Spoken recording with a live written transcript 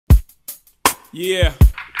Yeah.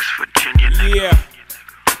 It's Virginia, nigga. Yeah.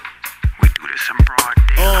 We do this in broad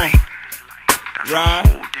daylight. That's Right. a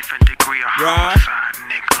whole different degree of homicide,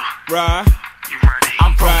 nigga. Right. You ready?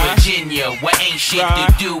 I'm from Right. Virginia, where ain't shit Right.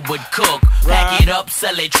 to do but cook. Pack Right. it up,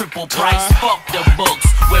 sell it triple price, Right. fuck the books.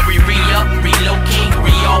 Where we re-up, relocate,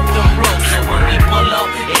 re-off the roof. So when we pull up,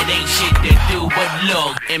 it ain't shit to do but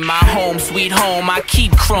look. In my home, sweet home, I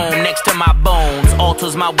keep chrome next to my bones.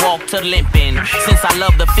 Alters my walk to limping. Since I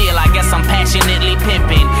love the feel, I guess I'm passionately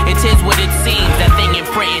pimping. It is what it seems, that thing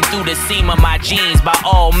imprinting through the seam of my jeans. By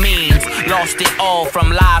all means, lost it all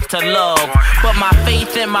from life to love. But my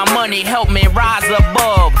faith and my money helped me rise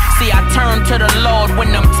above. See, I turned to the Lord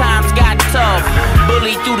when them times got tough.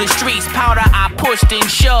 Bullied through the streets, powder I pushed and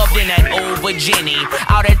shoved in that old Virginia.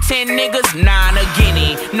 Out of 10 niggas, 9 a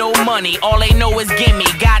guinea. No money, all they know is gimme.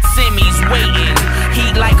 Got semis waiting,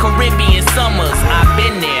 heat like Caribbean summers. I've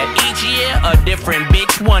been there, each year a different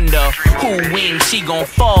bitch wonder who wins she gon'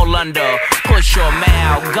 fall under. Push your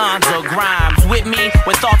mouth, Gonzo Grimes with me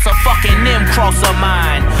with thoughts of fucking them cross her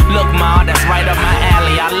mind. Look ma, that's right up my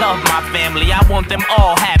alley. I love my family, I want them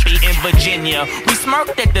all happy in Virginia. We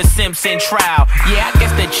smirked at the Simpson trial. Yeah, I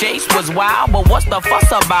guess the chase was wild, but what's the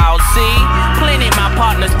fuss about? See, plenty my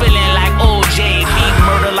partners feeling like OJ. Beat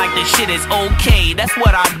murder like the shit is okay. That's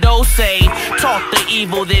what I do say. Talk the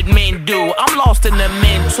evil that men do. I'm lost in the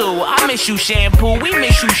men too. I miss you shampoo, we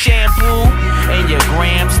miss you shampoo, and your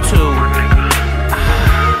grams too.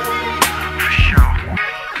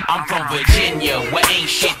 I'm from Virginia, where ain't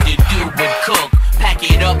shit to do but cook. Pack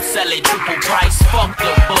it up, sell it triple price, fuck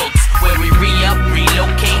the books. Where we re-up,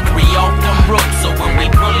 relocate, re-off them rooks. So when we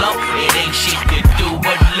pull up, it ain't shit to do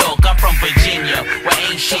but look. I'm from Virginia, where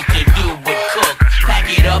ain't shit to do but cook.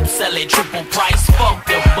 Pack it up, sell it triple price, fuck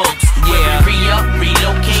the books. Where we re-up,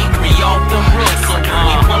 relocate, re-off them rooks. So when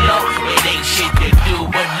we pull up, it ain't shit to do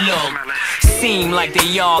but look. Seem like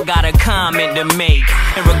they all got a comment to make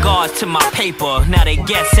in regards to my paper. Now they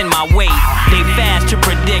guessing my weight. They fast to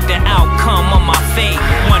predict the outcome of my fate.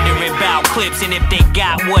 Wondering about Clipse and if they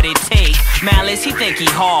got what it takes. Malice, he think he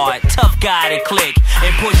hard, tough guy to click.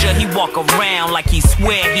 And Pusha, he walk around like he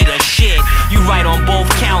swear he the shit. You right on both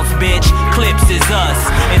counts, bitch. Clipse is us.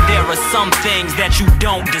 And there are some things that you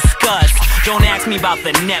don't discuss. Don't ask me about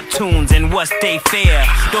the Neptunes and what's they fare.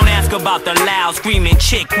 Don't ask about the loud screaming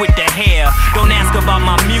chick with the hair. Don't ask about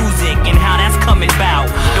my music and how that's coming about.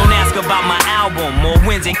 Don't ask about my album or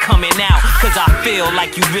when's it coming out. Cause I feel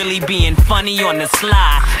like you really being funny on the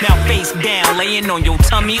slide. Now face down, laying on your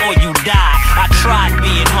tummy or you die. I tried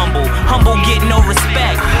being humble, humble get no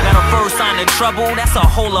respect. Now the first sign of trouble, that's a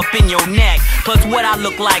hole up in your neck. Plus what I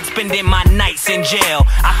look like spending my nights in jail.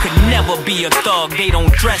 I could never be a thug, they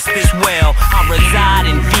don't dress this well. I reside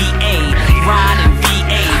in VA, ride in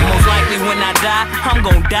VA. Most likely when I die, I'm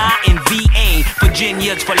gon' die in VA.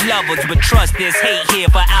 Virginia's for lovers, but trust there's hate here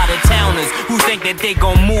for out-of-towners who think that they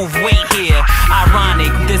gon' move weight here.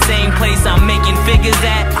 Ironic, the same place I'm making figures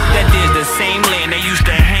at, that there's the same land they used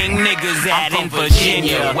to hang niggas at in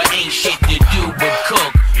Virginia, where ain't shit to do but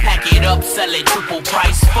cook. Pack it up, sell it triple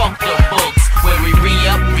price, fuck the books. Where we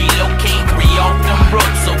re-up, relocate, re-off them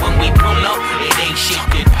rooks. So when we pull up, it ain't shit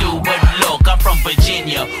to do but look. I'm from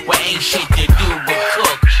Virginia, where ain't shit to